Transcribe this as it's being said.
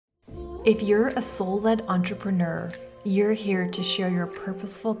If you're a soul-led entrepreneur, you're here to share your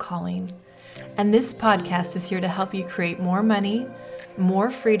purposeful calling. And this podcast is here to help you create more money,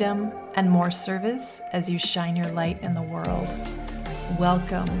 more freedom, and more service as you shine your light in the world.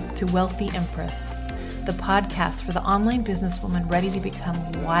 Welcome to Wealthy Empress, the podcast for the online businesswoman ready to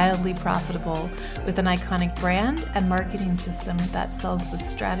become wildly profitable with an iconic brand and marketing system that sells with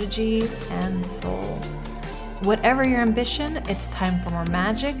strategy and soul. Whatever your ambition, it's time for more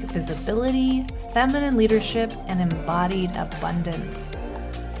magic, visibility, feminine leadership, and embodied abundance.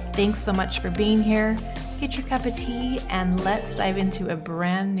 Thanks so much for being here. Get your cup of tea and let's dive into a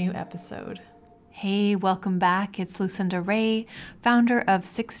brand new episode. Hey, welcome back. It's Lucinda Ray, founder of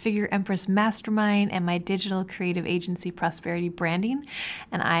Six Figure Empress Mastermind and my digital creative agency Prosperity Branding.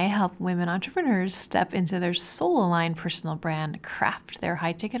 And I help women entrepreneurs step into their soul-aligned personal brand, craft their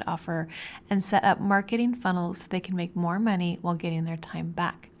high-ticket offer, and set up marketing funnels so they can make more money while getting their time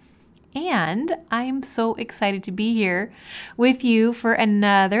back. And I'm so excited to be here with you for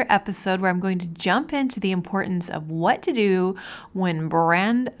another episode where I'm going to jump into the importance of what to do when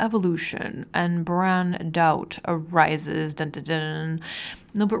brand evolution and brand doubt arises. Dun, dun, dun.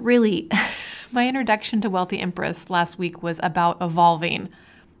 No, but really, my introduction to Wealthy Empress last week was about evolving.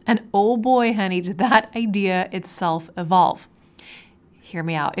 And oh boy, honey, did that idea itself evolve. Hear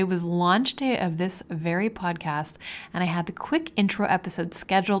me out. It was launch day of this very podcast, and I had the quick intro episode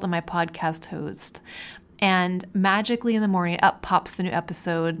scheduled on my podcast host. And magically in the morning, up pops the new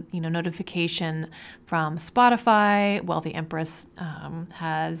episode, notification from Spotify. Wealthy Empress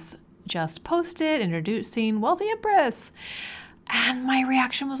has just posted introducing Wealthy Empress. And my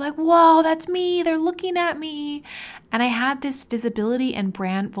reaction was like, whoa, that's me. They're looking at me. And I had this visibility and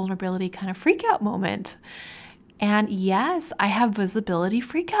brand vulnerability kind of freak out moment. And yes, I have visibility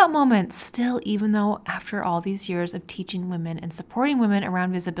freakout moments still, even though after all these years of teaching women and supporting women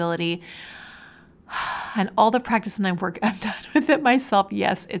around visibility and all the practice and work I've done with it myself,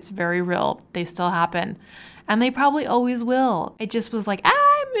 yes, it's very real. They still happen. And they probably always will. It just was like,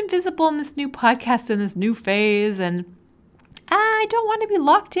 I'm invisible in this new podcast in this new phase. And I don't want to be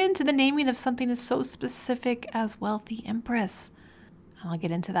locked into the naming of something as so specific as Wealthy Empress. And I'll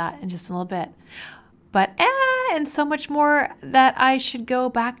get into that in just a little bit. But and so much more that I should go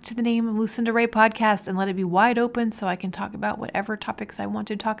back to the name of Lucinda Ray Podcast and let it be wide open so I can talk about whatever topics I want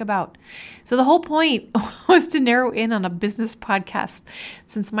to talk about. So the whole point was to narrow in on a business podcast,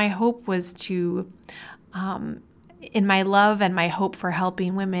 since my hope was to, in my love and my hope for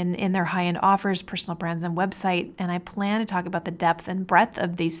helping women in their high-end offers, personal brands, and website. And I plan to talk about the depth and breadth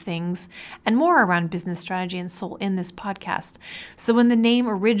of these things and more around business strategy and soul in this podcast. So when the name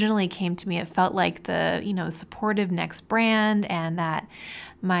originally came to me, it felt like the, supportive next brand, and that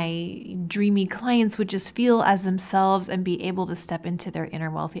my dreamy clients would just feel as themselves and be able to step into their inner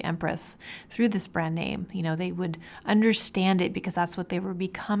wealthy empress through this brand name. They would understand it because that's what they were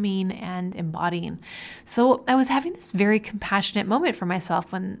becoming and embodying. So I was having this very compassionate moment for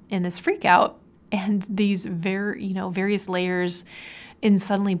myself when in this freak out and these various layers in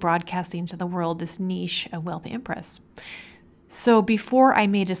suddenly broadcasting to the world this niche of wealthy empress. So before I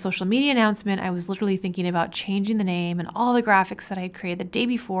made a social media announcement, I was literally thinking about changing the name and all the graphics that I had created the day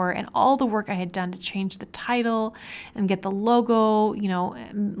before and all the work I had done to change the title and get the logo,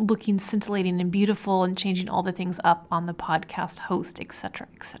 looking scintillating and beautiful, and changing all the things up on the podcast host, etc.,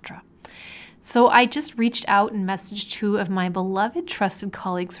 etc. So I just reached out and messaged two of my beloved trusted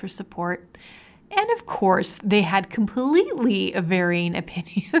colleagues for support. And of course, they had completely varying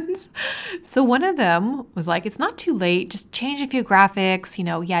opinions. So one of them was like, it's not too late. Just change a few graphics,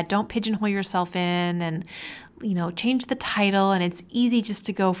 don't pigeonhole yourself in, and, change the title. And it's easy just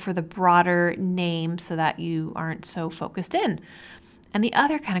to go for the broader name so that you aren't so focused in. And the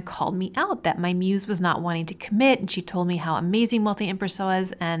other kind of called me out that my muse was not wanting to commit. And she told me how amazing Wealthy Empress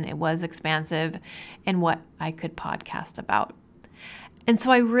was, and it was expansive and what I could podcast about. And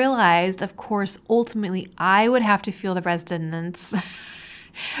so I realized, of course, ultimately I would have to feel the resonance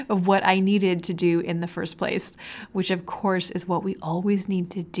of what I needed to do in the first place, which of course is what we always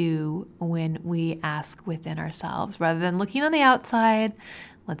need to do when we ask within ourselves. Rather than looking on the outside,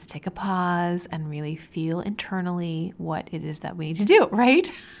 let's take a pause and really feel internally what it is that we need to do,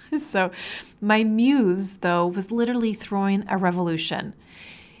 right? So my muse, though, was literally throwing a revolution.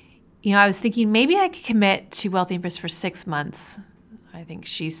 I was thinking maybe I could commit to Wealthy Empress for 6 months. I think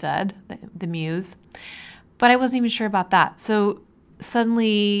she said, the muse, but I wasn't even sure about that. So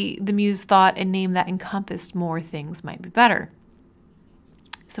suddenly the muse thought a name that encompassed more things might be better.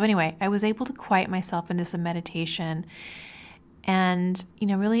 So anyway, I was able to quiet myself into some meditation And,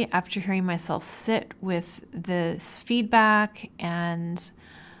 really after hearing myself sit with this feedback and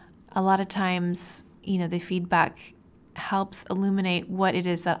a lot of times, the feedback helps illuminate what it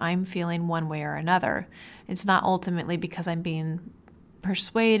is that I'm feeling one way or another. It's not ultimately because I'm being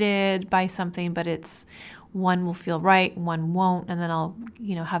persuaded by something, but it's one will feel right, one won't, and then I'll,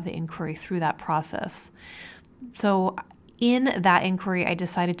 have the inquiry through that process. So in that inquiry, I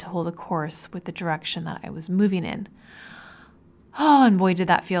decided to hold a course with the direction that I was moving in. Oh, and boy, did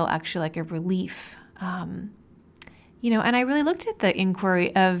that feel actually like a relief. And I really looked at the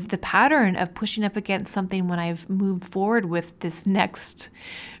inquiry of the pattern of pushing up against something when I've moved forward with this next,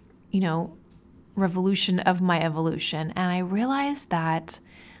 revolution of my evolution. And I realized that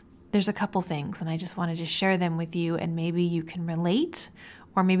there's a couple things, and I just wanted to share them with you, and maybe you can relate,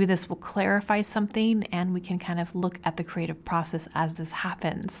 or maybe this will clarify something and we can kind of look at the creative process as this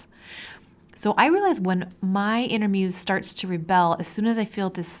happens. So I realized when my inner muse starts to rebel, as soon as I feel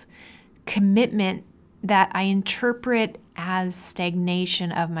this commitment that I interpret as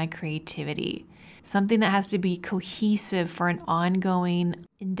stagnation of my creativity, something that has to be cohesive for an ongoing,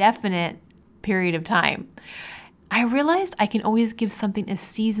 indefinite period of time, I realized I can always give something a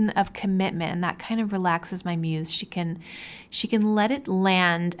season of commitment, and that kind of relaxes my muse. She can let it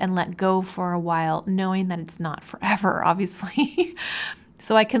land and let go for a while, knowing that it's not forever, obviously.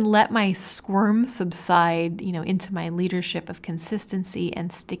 So I can let my squirm subside, into my leadership of consistency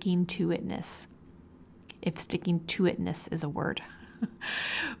and sticking to itness. If sticking to itness is a word.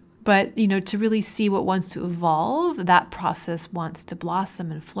 But, to really see what wants to evolve, that process wants to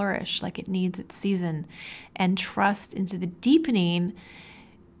blossom and flourish like it needs its season, and trust into the deepening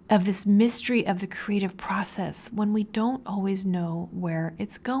of this mystery of the creative process when we don't always know where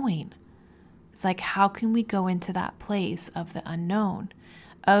it's going. It's like, how can we go into that place of the unknown,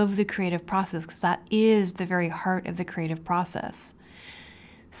 of the creative process? Because that is the very heart of the creative process.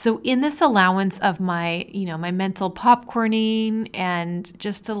 So in this allowance of my, my mental popcorning, and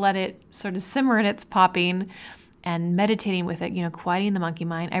just to let it sort of simmer in its popping and meditating with it, quieting the monkey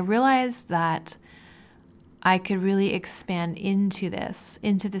mind, I realized that I could really expand into this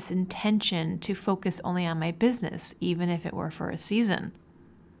intention to focus only on my business, even if it were for a season.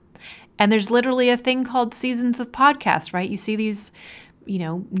 And there's literally a thing called seasons of podcasts, right? You see these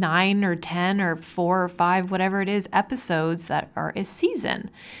 9 or 10 or 4 or 5, whatever it is, episodes that are a season.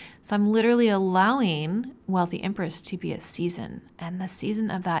 So I'm literally allowing Wealthy Empress to be a season, and the season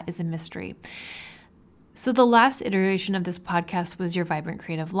of that is a mystery. So the last iteration of this podcast was Your Vibrant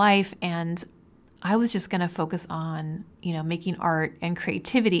Creative Life, and I was just going to focus on, making art and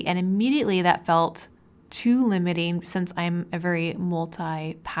creativity, and immediately that felt too limiting since I'm a very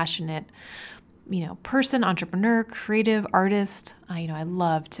multi-passionate person, entrepreneur, creative artist. I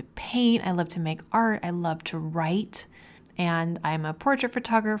love to paint. I love to make art. I love to write. And I'm a portrait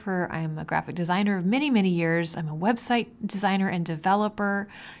photographer. I'm a graphic designer of many, many years. I'm a website designer and developer.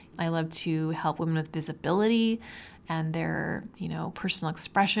 I love to help women with visibility and their, personal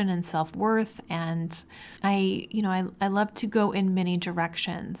expression and self-worth. And I love to go in many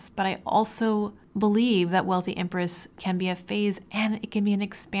directions, but I also believe that Wealthy Empress can be a phase, and it can be an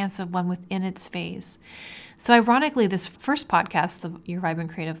expansive one within its phase. So ironically, this first podcast, Your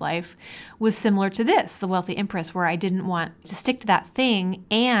Vibrant Creative Life, was similar to this, the Wealthy Empress, where I didn't want to stick to that thing.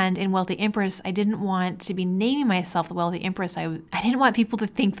 And in Wealthy Empress, I didn't want to be naming myself the Wealthy Empress. I didn't want people to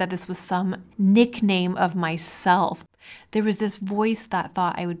think that this was some nickname of myself. There was this voice that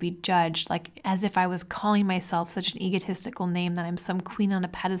thought I would be judged, like as if I was calling myself such an egotistical name that I'm some queen on a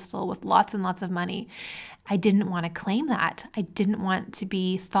pedestal with lots and lots of money. I didn't want to claim that. I didn't want to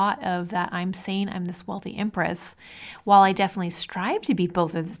be thought of that I'm saying I'm this wealthy empress. While I definitely strive to be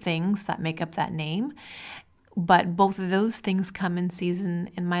both of the things that make up that name, but both of those things come in season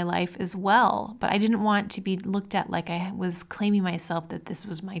in my life as well. But I didn't want to be looked at like I was claiming myself that this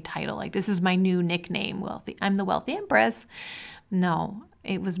was my title, like this is my new nickname, wealthy. I'm the Wealthy Empress. No,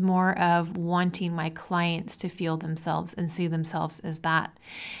 it was more of wanting my clients to feel themselves and see themselves as that.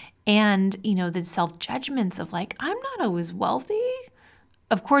 And, the self-judgments of like, I'm not always wealthy.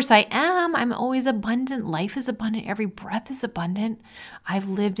 Of course I am. I'm always abundant. Life is abundant. Every breath is abundant. I've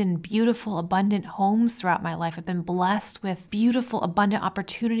lived in beautiful, abundant homes throughout my life. I've been blessed with beautiful, abundant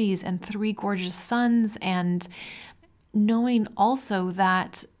opportunities and 3 gorgeous sons, and knowing also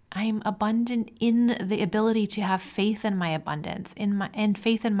that I'm abundant in the ability to have faith in my abundance, and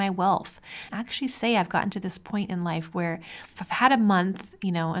faith in my wealth. I actually say I've gotten to this point in life where if I've had a month,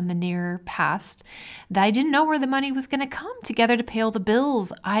 in the near past, that I didn't know where the money was going to come together to pay all the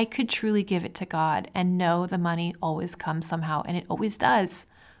bills, I could truly give it to God and know the money always comes somehow, and it always does.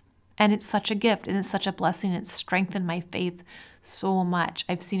 And it's such a gift, and it's such a blessing. It's strengthened my faith so much.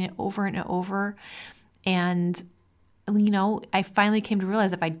 I've seen it over and over, and I finally came to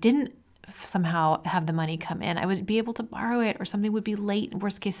realize if I didn't somehow have the money come in, I would be able to borrow it or something would be late,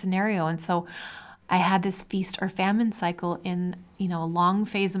 worst case scenario. And so I had this feast or famine cycle in, a long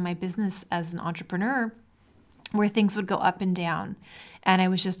phase of my business as an entrepreneur where things would go up and down. And I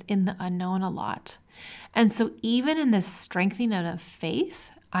was just in the unknown a lot. And so even in this strengthening of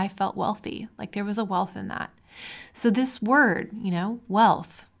faith, I felt wealthy. Like there was a wealth in that. So this word,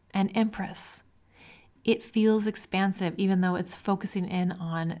 wealth and empress, it feels expansive, even though it's focusing in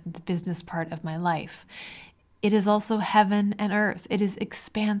on the business part of my life. It is also heaven and earth. It is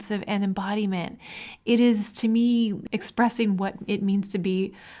expansive and embodiment. It is, to me, expressing what it means to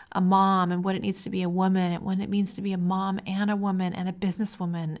be a mom and what it needs to be a woman and what it means to be a mom and a woman and a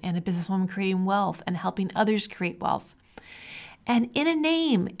businesswoman creating wealth and helping others create wealth. And in a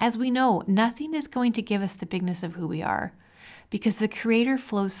name, as we know, nothing is going to give us the bigness of who we are because the Creator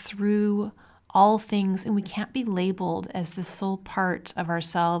flows through all things, and we can't be labeled as the sole part of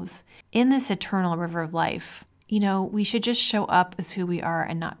ourselves in this eternal river of life. We should just show up as who we are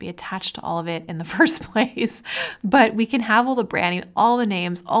and not be attached to all of it in the first place. But we can have all the branding, all the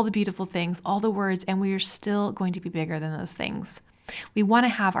names, all the beautiful things, all the words, and we are still going to be bigger than those things. We want to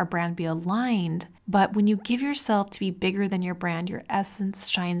have our brand be aligned, but when you give yourself to be bigger than your brand, your essence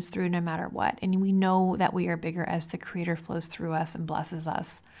shines through no matter what. And we know that we are bigger as the Creator flows through us and blesses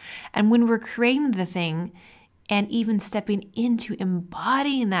us. And when we're creating the thing and even stepping into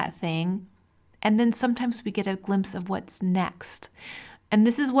embodying that thing, and then sometimes we get a glimpse of what's next. And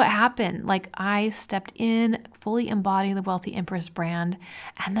this is what happened. Like I stepped in, fully embodying the Wealthy Empress brand,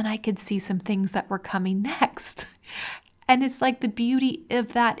 and then I could see some things that were coming next. And it's like the beauty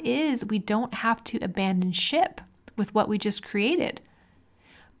of that is we don't have to abandon ship with what we just created.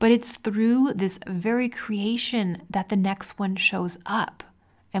 But it's through this very creation that the next one shows up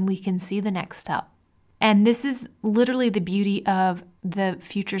and we can see the next step. And this is literally the beauty of the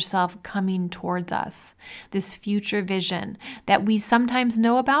future self coming towards us, this future vision that we sometimes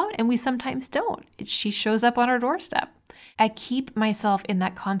know about and we sometimes don't. She shows up on our doorstep. I keep myself in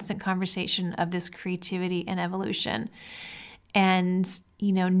that constant conversation of this creativity and evolution. And,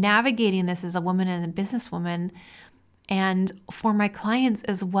 navigating this as a woman and a businesswoman and for my clients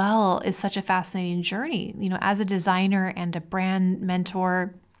as well is such a fascinating journey. As a designer and a brand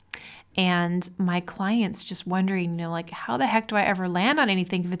mentor, and my clients just wondering, how the heck do I ever land on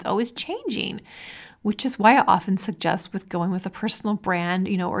anything if it's always changing? Which is why I often suggest with going with a personal brand,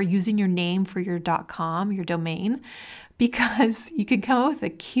 or using your name for your .com, your domain, because you can come up with a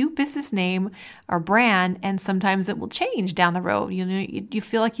cute business name or brand, and sometimes it will change down the road. You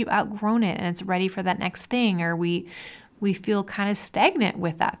feel like you've outgrown it and it's ready for that next thing, or we feel kind of stagnant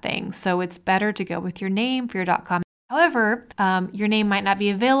with that thing. So it's better to go with your name for your .com. However, your name might not be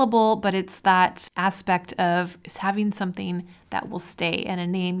available, but it's that aspect of having something that will stay, and a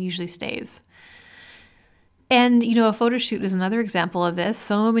name usually stays. And, a photo shoot is another example of this.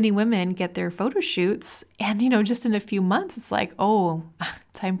 So many women get their photo shoots and, just in a few months, it's like, oh,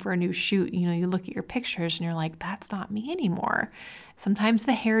 time for a new shoot. You look at your pictures and you're like, that's not me anymore. Sometimes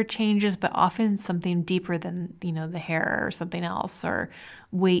the hair changes, but often something deeper than, the hair or something else, or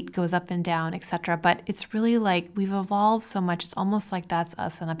weight goes up and down, etc. But it's really like we've evolved so much. It's almost like that's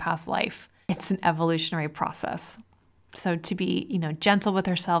us in a past life. It's an evolutionary process. So to be, gentle with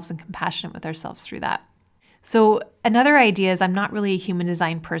ourselves and compassionate with ourselves through that. So another idea is I'm not really a human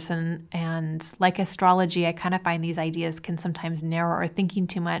design person, and like astrology, I kind of find these ideas can sometimes narrow our thinking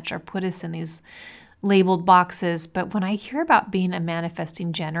too much or put us in these labeled boxes. But when I hear about being a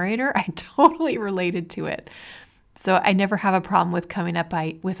manifesting generator, I totally related to it. So I never have a problem with coming up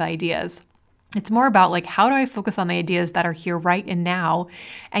with ideas. It's more about like, how do I focus on the ideas that are here right and now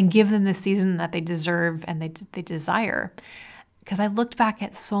and give them the season that they deserve and they desire? Because I've looked back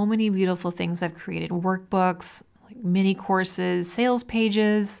at so many beautiful things I've created, workbooks, like mini courses, sales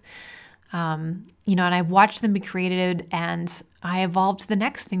pages, and I've watched them be created, and I evolved to the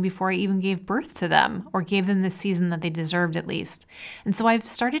next thing before I even gave birth to them or gave them the season that they deserved at least. And so I've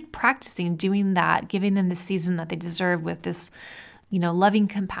started practicing doing that, giving them the season that they deserve with this, loving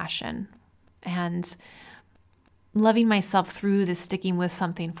compassion and loving myself through this sticking with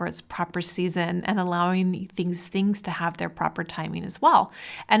something for its proper season and allowing things to have their proper timing as well.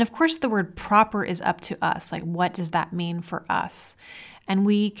 And of course, the word proper is up to us. Like, what does that mean for us? And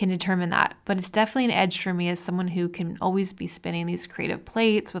we can determine that. But it's definitely an edge for me as someone who can always be spinning these creative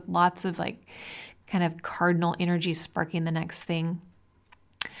plates with lots of kind of cardinal energy sparking the next thing.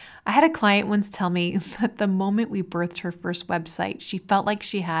 I had a client once tell me that the moment we birthed her first website, she felt like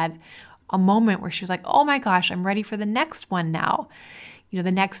she had a moment where she was like, oh my gosh, I'm ready for the next one now.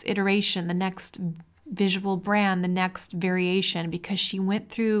 The next iteration, the next visual brand, the next variation, because she went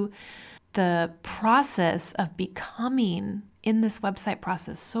through the process of becoming in this website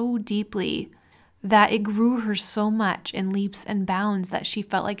process so deeply that it grew her so much in leaps and bounds that she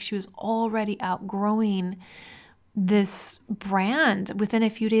felt like she was already outgrowing this brand within a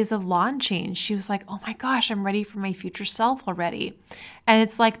few days of launching. She was like, oh my gosh, I'm ready for my future self already. And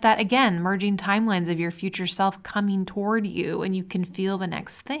it's like that, again, merging timelines of your future self coming toward you, and you can feel the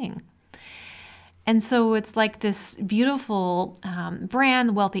next thing. And so it's like this beautiful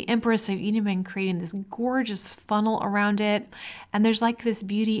brand, Wealthy Empress. I've even been creating this gorgeous funnel around it. And there's like this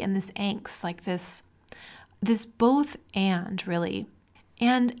beauty and this angst, like this both and really.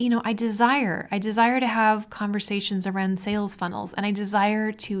 And, I desire to have conversations around sales funnels, and I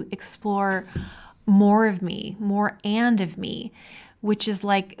desire to explore more of me, more and of me, which is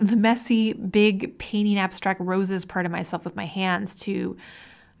like the messy, big painting abstract roses part of myself with my hands, to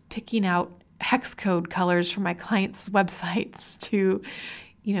picking out hex code colors for my clients' websites, to,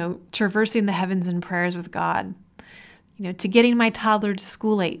 traversing the heavens in prayers with God, to getting my toddler to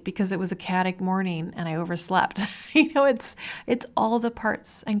school late because it was a chaotic morning and I overslept. It's all the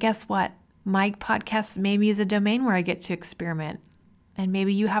parts. And guess what? My podcast maybe is a domain where I get to experiment. And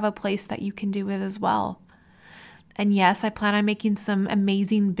maybe you have a place that you can do it as well. And yes, I plan on making some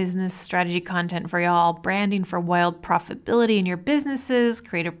amazing business strategy content for y'all, branding for wild profitability in your businesses,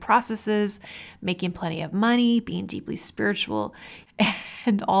 creative processes, making plenty of money, being deeply spiritual,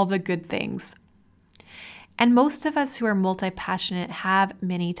 and all the good things. And most of us who are multi-passionate have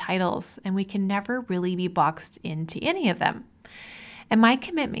many titles, and we can never really be boxed into any of them. And my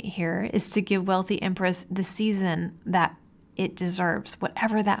commitment here is to give Wealthy Empress the season that it deserves,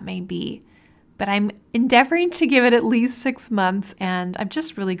 whatever that may be. But I'm endeavoring to give it at least 6 months, and I'm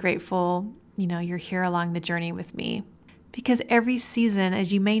just really grateful, you're here along the journey with me. Because every season,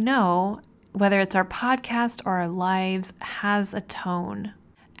 as you may know, whether it's our podcast or our lives, has a tone.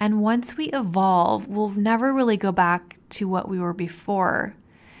 And once we evolve, we'll never really go back to what we were before.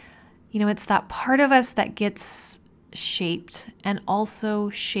 It's that part of us that gets shaped and also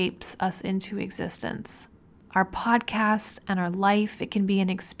shapes us into existence. Our podcast and our life, it can be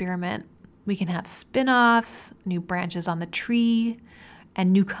an experiment. We can have spin-offs, new branches on the tree,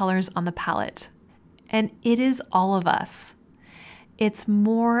 and new colors on the palette. And it is all of us. It's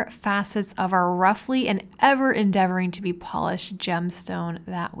more facets of our roughly and ever endeavoring to be polished gemstone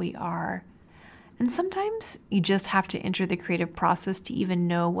that we are. And sometimes you just have to enter the creative process to even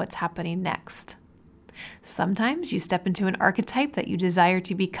know what's happening next. Sometimes you step into an archetype that you desire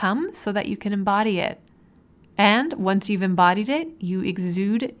to become so that you can embody it. And once you've embodied it, you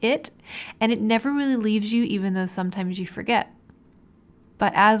exude it, and it never really leaves you, even though sometimes you forget.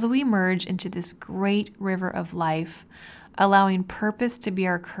 But as we merge into this great river of life, allowing purpose to be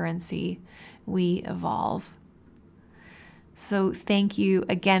our currency, we evolve. So thank you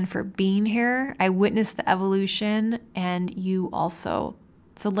again for being here. I witnessed the evolution, and you also.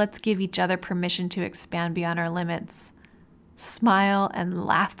 So let's give each other permission to expand beyond our limits. Smile and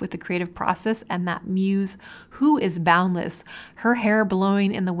laugh with the creative process and that muse who is boundless, her hair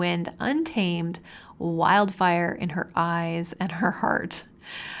blowing in the wind, untamed, wildfire in her eyes and her heart.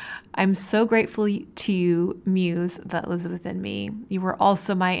 I'm so grateful to you, muse that lives within me. You were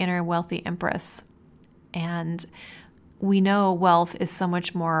also my inner wealthy empress. And we know wealth is so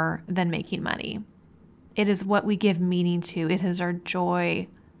much more than making money. It is what we give meaning to. It is our joy.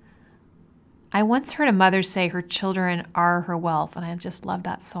 I once heard a mother say her children are her wealth, and I just love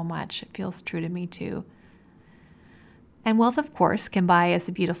that so much. It feels true to me too. And wealth, of course, can buy us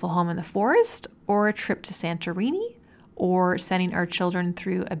a beautiful home in the forest, or a trip to Santorini, or sending our children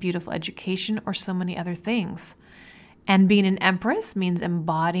through a beautiful education, or so many other things. And being an empress means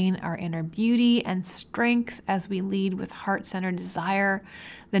embodying our inner beauty and strength as we lead with heart-centered desire,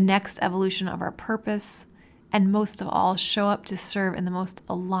 the next evolution of our purpose, and most of all, show up to serve in the most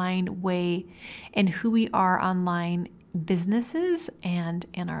aligned way in who we are online businesses and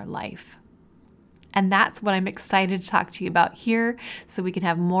in our life. And that's what I'm excited to talk to you about here, so we can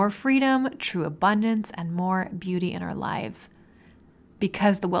have more freedom, true abundance, and more beauty in our lives.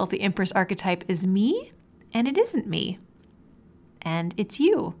 Because the wealthy empress archetype is me, and it isn't me. And it's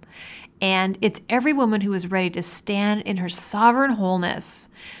you. And it's every woman who is ready to stand in her sovereign wholeness,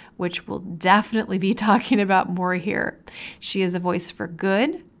 which we'll definitely be talking about more here. She is a voice for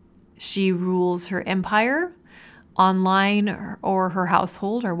good. She rules her empire, online or her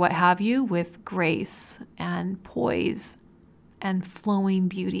household or what have you, with grace and poise and flowing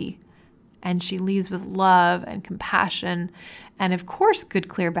beauty. And she leads with love and compassion and, of course, good,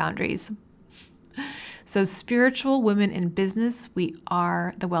 clear boundaries. So spiritual women in business, we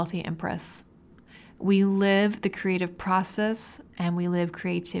are the wealthy empress. We live the creative process and we live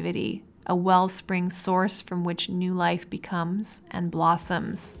creativity, a wellspring source from which new life becomes and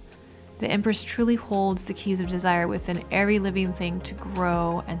blossoms. The Empress truly holds the keys of desire within every living thing to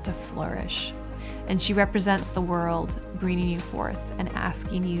grow and to flourish. And she represents the world, bringing you forth and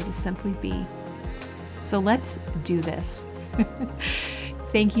asking you to simply be. So let's do this.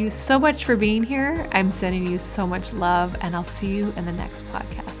 Thank you so much for being here. I'm sending you so much love, and I'll see you in the next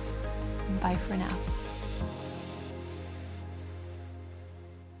podcast. Bye for now.